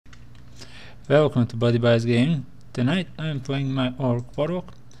Welcome to BuddyByes Gaming. Tonight I am playing my orc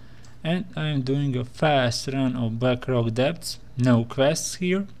Warlock and I am doing a fast run of BlackRock depths, no quests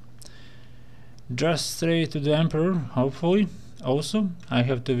here. Just straight to the Emperor, hopefully. Also, I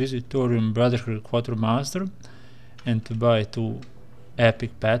have to visit Thorium Brotherhood Quartermaster and to buy 2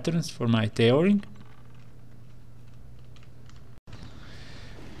 epic patterns for my tailoring.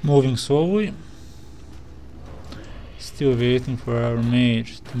 Moving slowly. Still waiting for our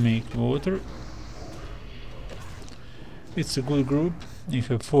mage to make water. It's a good group. You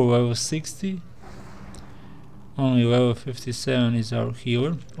have 4 level 60. Only level 57 is our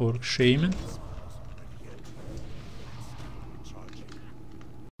healer, Orc Shaman.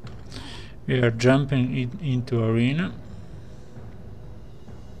 We are jumping into arena.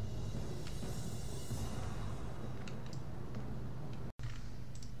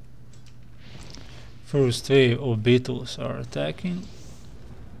 First wave of beetles are attacking.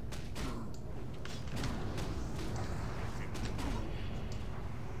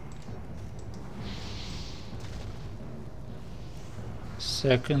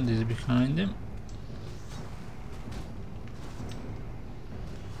 Second is behind them.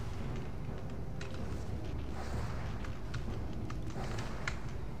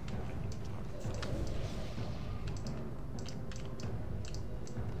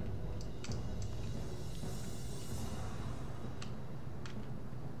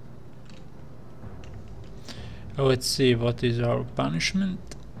 Let's see what is our punishment.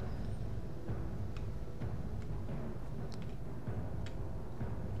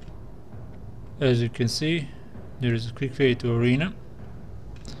 As you can see, there is a quick way to arena.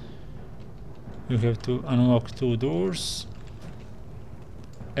 You have to unlock 2 doors.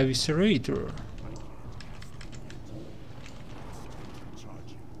 Eviscerator.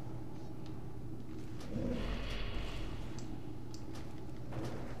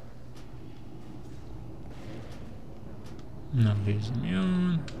 Now he's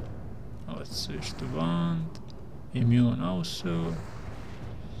immune. Let's switch to wand. Immune also.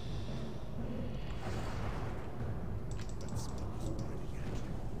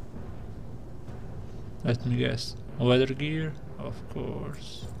 Let me guess. Leather gear? Of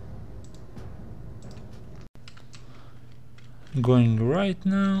course. Going right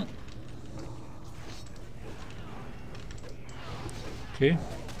now. Okay.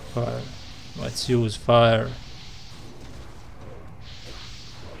 Fire. Let's use fire.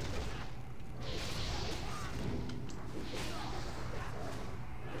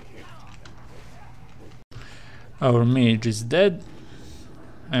 Our mage is dead.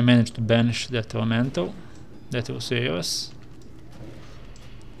 I managed to banish that elemental. That will save us.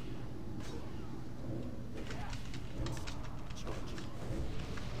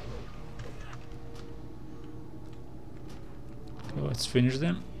 Okay, let's finish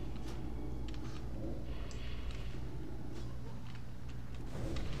them.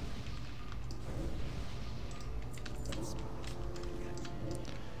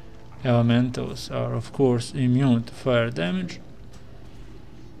 Elementals are of course immune to fire damage.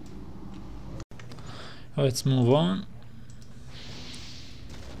 Let's move on.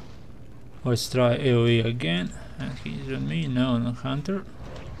 Let's try AoE again. And he's on me, no, on Hunter.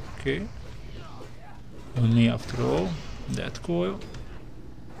 Okay. On me after all. That coil.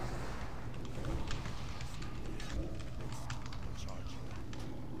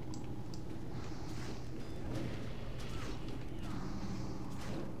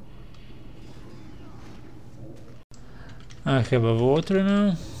 I have a water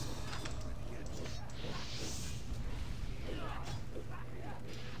now.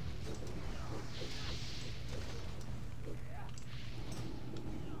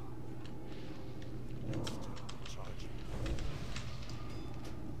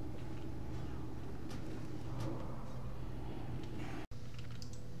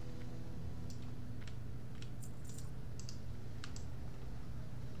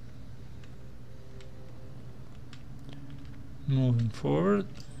 Moving forward.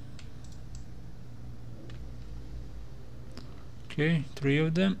 Okay, 3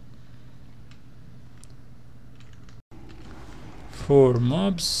 of them. 4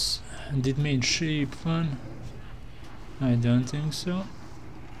 mobs. Did mage sheep fun? I don't think so.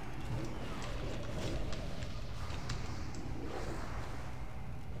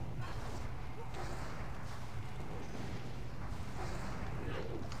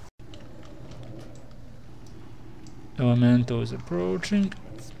 Elemental is approaching.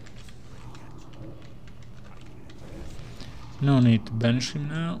 No need to banish him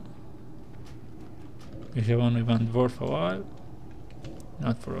now. We have only 1 dwarf alive.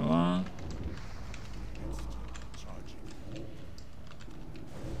 Not for long.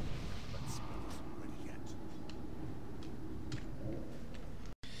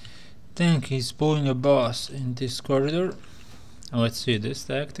 think he's pulling a boss in this corridor. Let's see this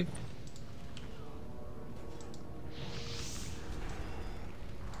tactic.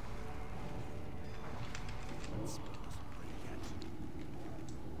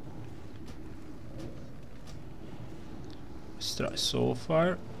 Let's try soul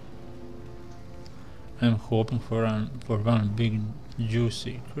fire. I'm hoping for one big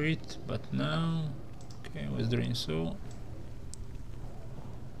juicy crit, but no. Okay, let's drain soul.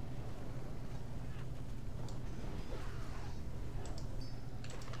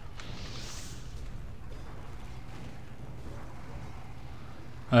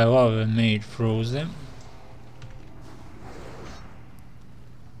 I love when mage throws them.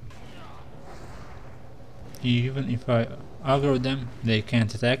 Even if I aggro them, they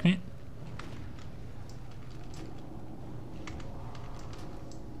can't attack me.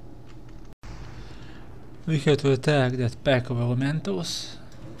 We have to attack that pack of elementals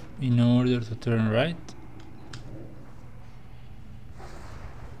in order to turn right.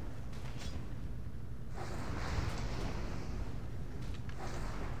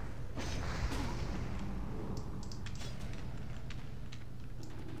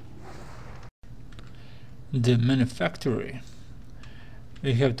 The manufactory.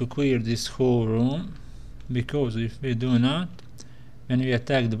 We have to clear this whole room, because if we do not, when we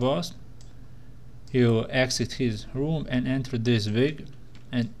attack the boss, he will exit his room and enter this wig,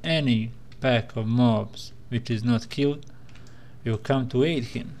 and any pack of mobs which is not killed will come to aid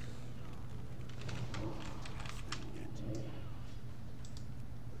him.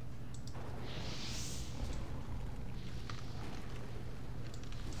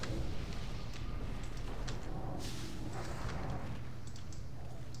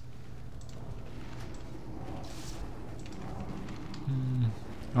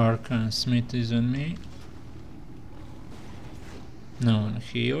 Arcan Smith is on me. No one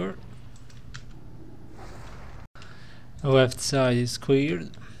here. Left side is cleared.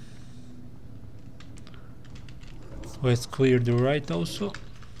 Let's clear the right also.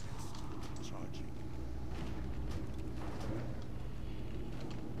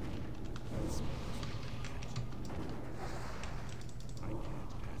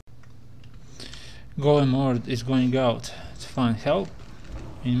 Golem Horde is going out to find help.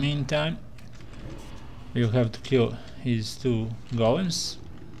 In the meantime, we'll have to kill his two golems.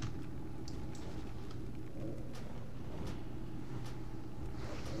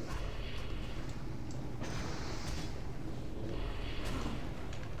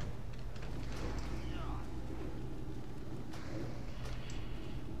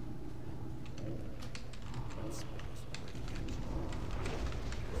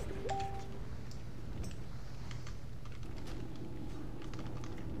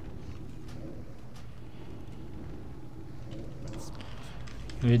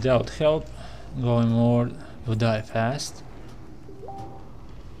 Without help, Golem Horde will die fast.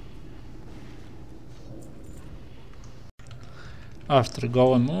 After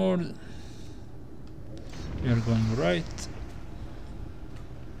Golem Horde, we are going right.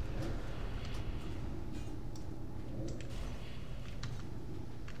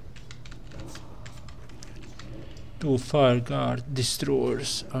 Two fire guard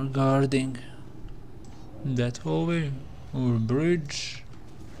destroyers are guarding that hallway or bridge.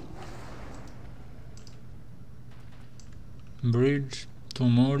 Two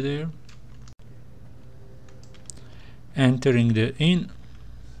more there. Entering the inn,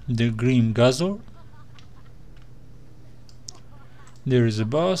 the Grim Guzzler. There is a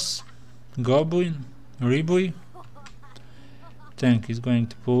boss, Goblin, Ribui. Tank is going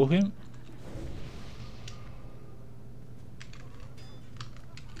to pull him.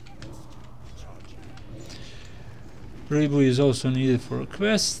 Ribui is also needed for a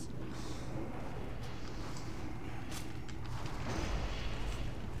quest.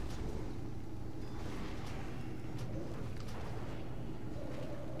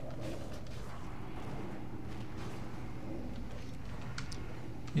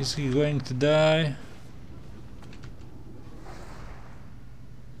 Is he going to die?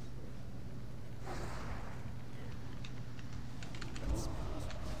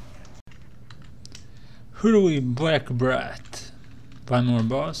 Hurry, Black Brat. One more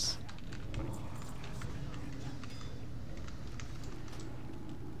boss.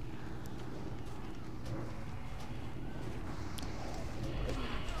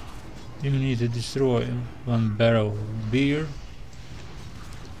 You need to destroy one barrel of beer.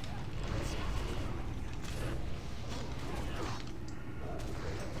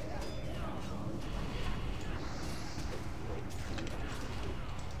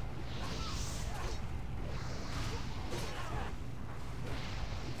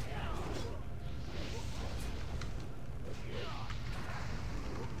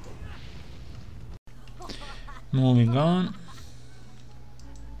 Moving on.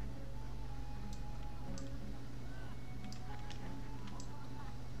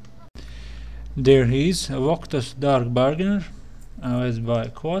 There he is, a Voctus Dark Bargainer. Let's buy a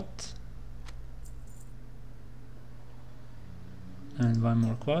quad. And one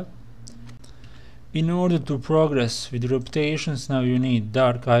more quad. In order to progress with reputations, now you need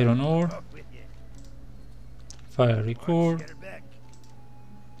Dark Iron Ore, Fiery Core,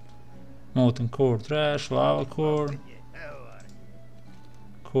 Molten Core Trash, Lava Core,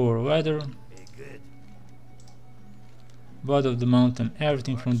 Core Weather, Blood of the Mountain,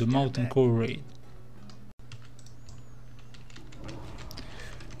 everything from the Mountain Core raid.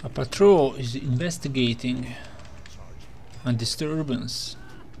 A patrol is investigating a disturbance.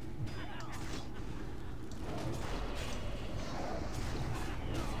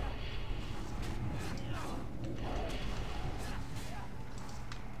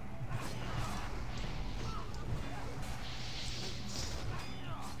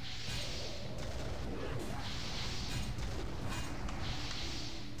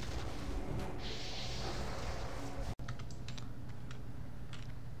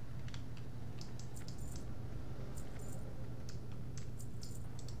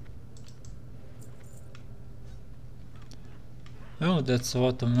 Oh, that's a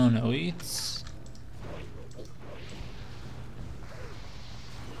lot of non-elites.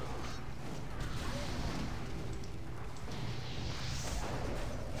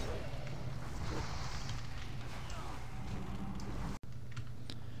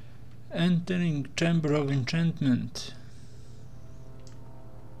 Entering Chamber of Enchantment.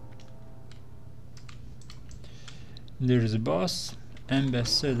 There's a boss,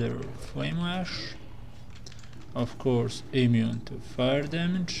 Ambassador Flamelash. Of course, immune to fire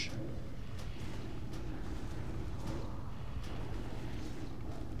damage.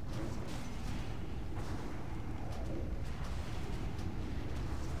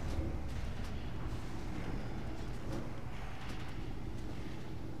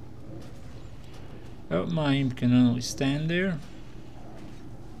 Oh, my imp can only stand there.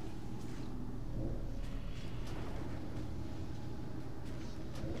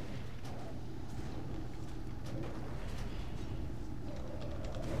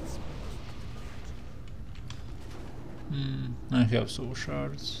 I have soul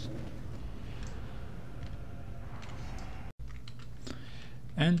shards.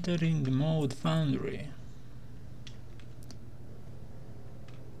 Entering Mode Foundry.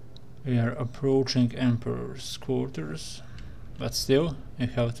 We are approaching Emperor's quarters, but still we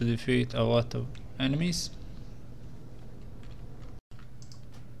have to defeat a lot of enemies.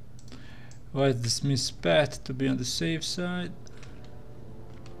 Let's dismiss Path to be on the safe side.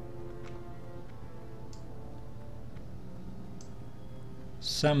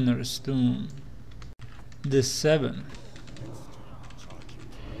 Summoner's Tomb. The 7.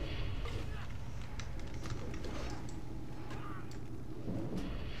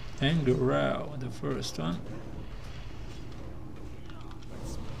 Angarao, the first one.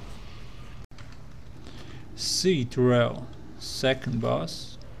 Sea-Turel, second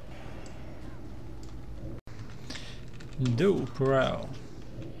boss. Doperel.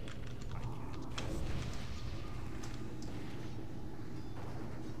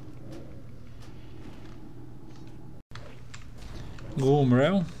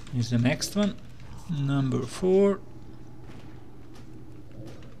 Goomrel is the next one, number 4.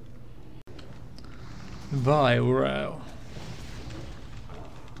 Virel.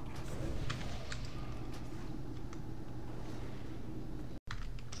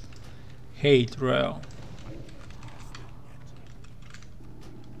 Hate-Rel.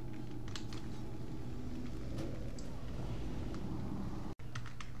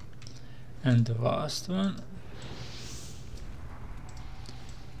 And the last one,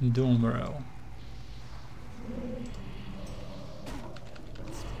 Doomrel.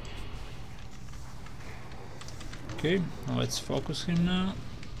 Okay, let's focus him now.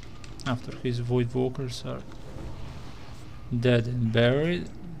 After his Void Walkers are dead and buried.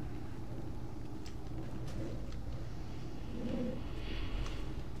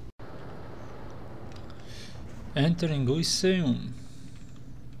 Entering Lyceum.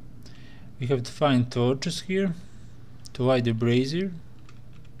 We have to find torches here to light the brazier.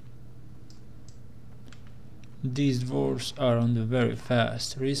 These dwarves are on the very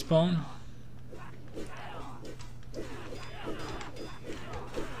fast respawn.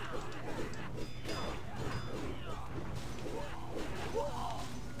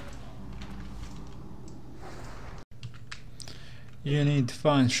 You need to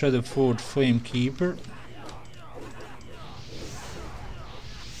find Shadowforge Flamekeeper.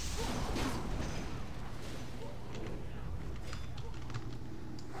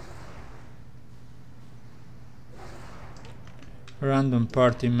 Random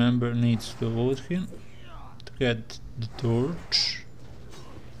party member needs to vote him to get the torch.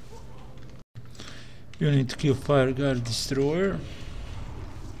 You need to kill Fire Guard Destroyer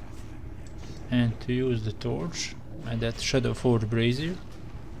and to use the torch and that Shadow Forge Brazier.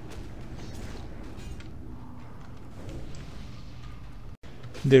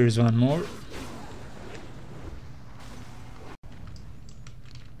 There is one more.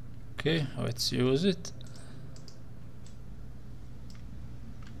 Okay, let's use it.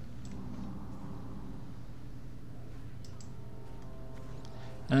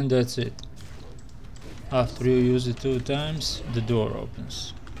 And that's it. After you use it 2 times, the door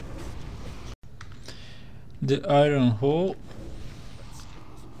opens. The iron hole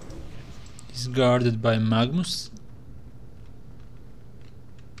is guarded by Magnus.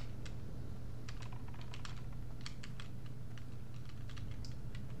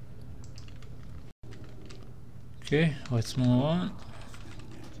 Okay, let's move on.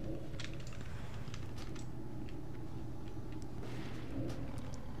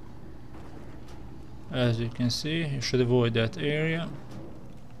 As you can see, you should avoid that area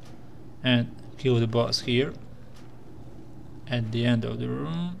and kill the boss here at the end of the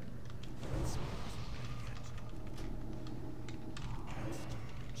room.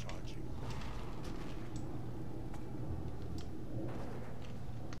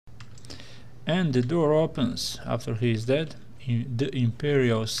 And the door opens after he is dead in the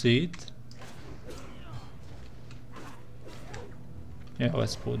Imperial Seat. Yeah,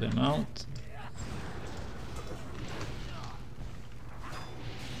 let's pull them out.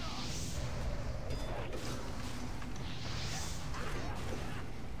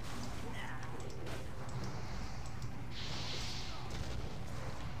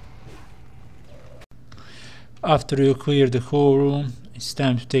 After you clear the whole room, it's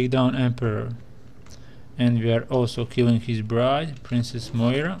time to take down Emperor. And we are also killing his bride, Princess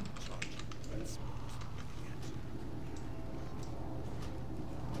Moira.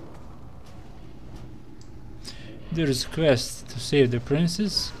 There is a quest to save the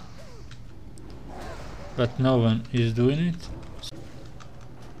princess, but no one is doing it.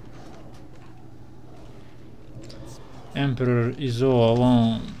 Emperor is all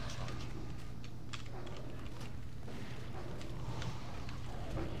alone.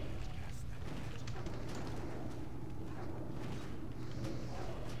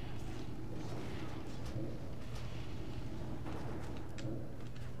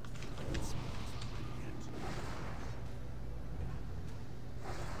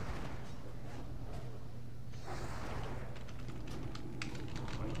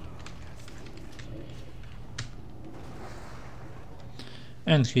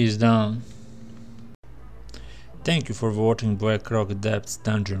 And he's down. Thank you for watching BlackRock Depths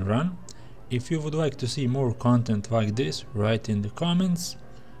Dungeon Run. If you would like to see more content like this, write in the comments.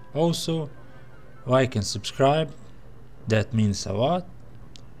 Also, like and subscribe, that means a lot.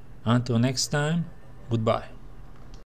 Until next time, goodbye.